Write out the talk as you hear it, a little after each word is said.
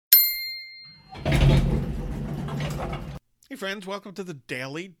Hey friends, welcome to the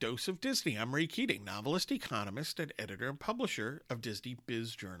Daily Dose of Disney. I'm Ray Keating, novelist, economist, and editor and publisher of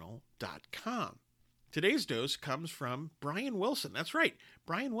DisneyBizJournal.com. Today's dose comes from Brian Wilson. That's right,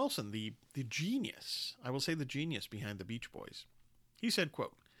 Brian Wilson, the genius. I will say the genius behind the Beach Boys. He said,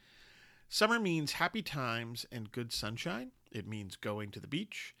 quote, "Summer means happy times and good sunshine. It means going to the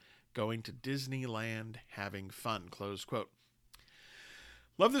beach, going to Disneyland, having fun," close quote.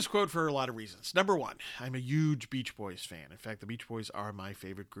 Love this quote for a lot of reasons. Number one, I'm a huge Beach Boys fan. In fact, the Beach Boys are my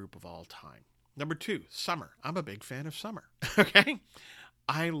favorite group of all time. Number two, summer. I'm a big fan of summer. Okay?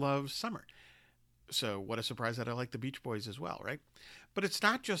 I love summer. So what a surprise that I like the Beach Boys as well, right? But it's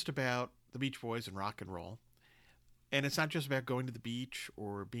not just about the Beach Boys and rock and roll. And it's not just about going to the beach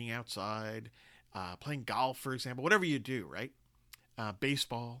or being outside, playing golf, for example, whatever you do, right?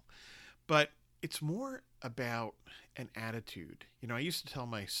 Baseball. But it's more about an attitude. You know, I used to tell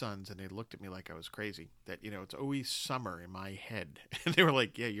my sons, and they looked at me like I was crazy, that, you know, it's always summer in my head. And they were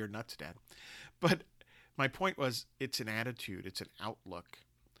like, yeah, you're nuts, Dad. But my point was, it's an attitude. It's an outlook.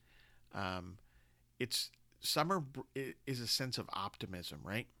 It's summer is a sense of optimism,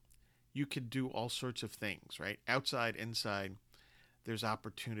 right? You can do all sorts of things, right? Outside, inside, there's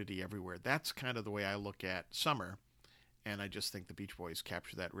opportunity everywhere. That's kind of the way I look at summer. And I just think the Beach Boys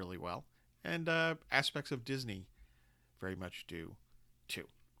capture that really well. And aspects of Disney very much do, too.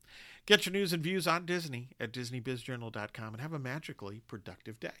 Get your news and views on Disney at DisneyBizJournal.com and have a magically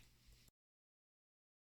productive day.